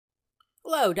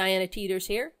Hello, Diana Teeters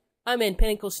here. I'm in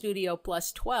Pinnacle Studio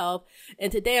Plus 12,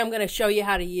 and today I'm going to show you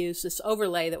how to use this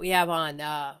overlay that we have on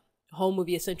Home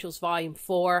Movie Essentials Volume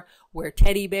 4, where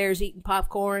Teddy Bear's eating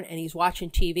popcorn and he's watching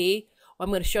TV. Well,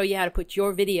 I'm going to show you how to put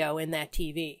your video in that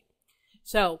TV.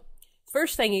 So,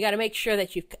 first thing, you got to make sure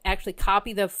that you actually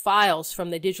copy the files from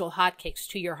the digital hotcakes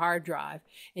to your hard drive,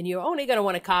 and you're only going to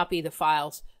want to copy the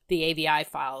files, the AVI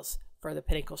files, for the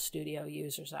Pinnacle Studio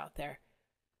users out there.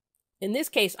 In this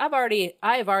case, I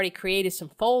have already created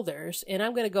some folders, and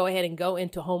I'm going to go ahead and go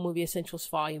into Home Movie Essentials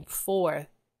Volume 4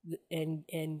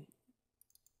 and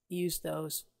use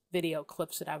those video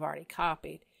clips that I've already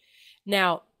copied.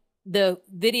 Now, the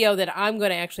video that I'm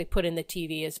going to actually put in the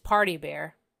TV is Party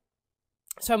Bear.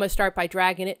 So I'm going to start by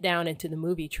dragging it down into the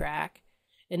movie track.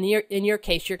 In your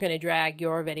case, you're going to drag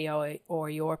your video or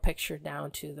your picture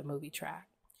down to the movie track.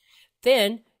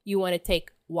 Then you want to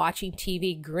take Watching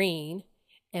TV Green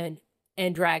and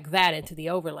drag that into the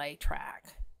overlay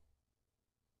track.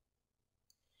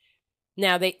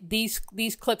 Now, these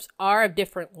clips are of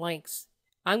different lengths.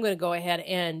 I'm going to go ahead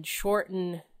and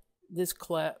shorten this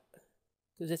clip,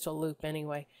 because it's a loop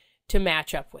anyway, to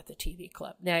match up with the TV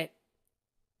clip.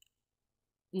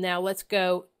 Now let's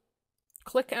go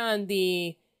click on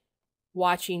the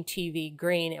Watching TV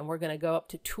Green, and we're going to go up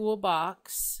to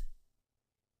Toolbox,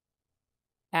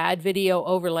 Add Video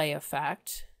Overlay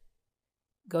Effect.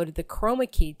 Go to the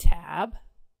Chroma Key tab,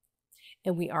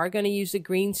 and we are going to use the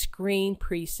green screen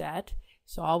preset.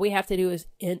 So all we have to do is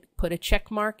put a check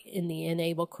mark in the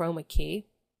Enable Chroma Key.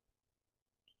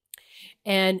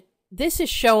 And this is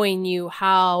showing you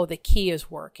how the key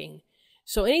is working.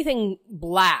 So anything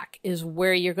black is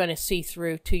where you're going to see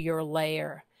through to your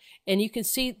layer. And you can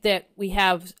see that we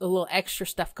have a little extra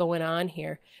stuff going on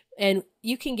here. And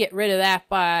you can get rid of that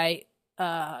by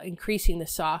increasing the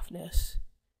softness.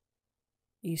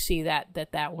 You see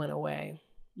that went away,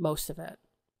 most of it.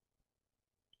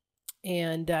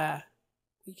 And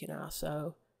we can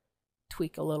also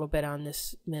tweak a little bit on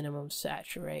this minimum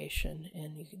saturation,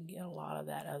 and you can get a lot of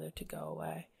that other to go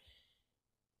away.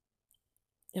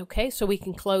 Okay, so we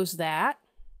can close that.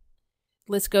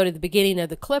 Let's go to the beginning of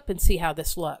the clip and see how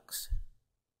this looks.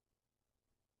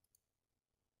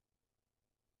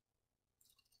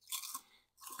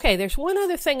 Okay, there's one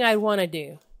other thing I want to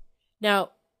do.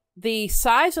 Now, the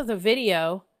size of the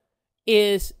video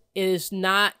is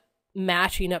not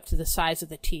matching up to the size of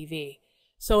the TV.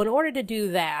 So in order to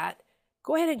do that,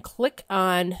 go ahead and click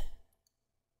on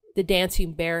the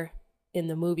dancing bear in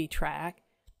the movie track.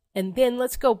 And then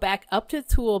let's go back up to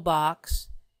the toolbox,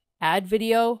 Add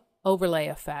Video Overlay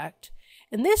Effect.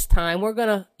 And this time we're going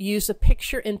to use a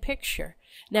picture-in-picture.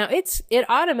 Now it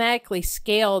automatically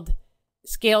scaled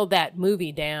that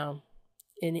movie down.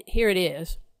 And here it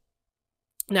is.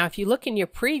 Now, if you look in your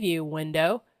preview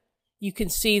window, you can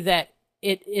see that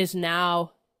it is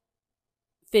now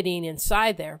fitting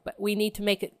inside there, but we need to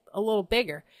make it a little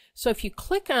bigger. So if you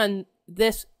click on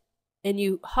this and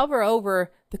you hover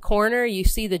over the corner, you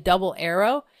see the double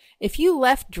arrow. If you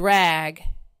left drag,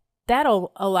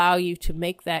 that'll allow you to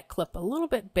make that clip a little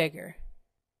bit bigger.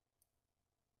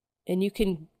 And you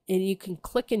can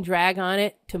click and drag on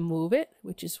it to move it,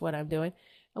 which is what I'm doing.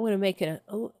 I'm going to make it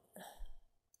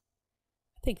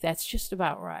I think that's just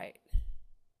about right.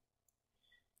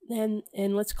 And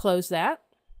let's close that.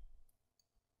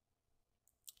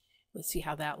 Let's see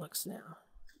how that looks now.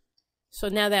 So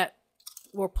now that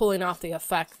we're pulling off the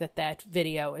effect that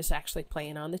video is actually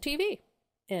playing on the TV.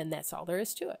 And that's all there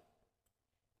is to it.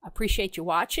 I appreciate you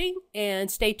watching, and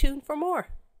stay tuned for more.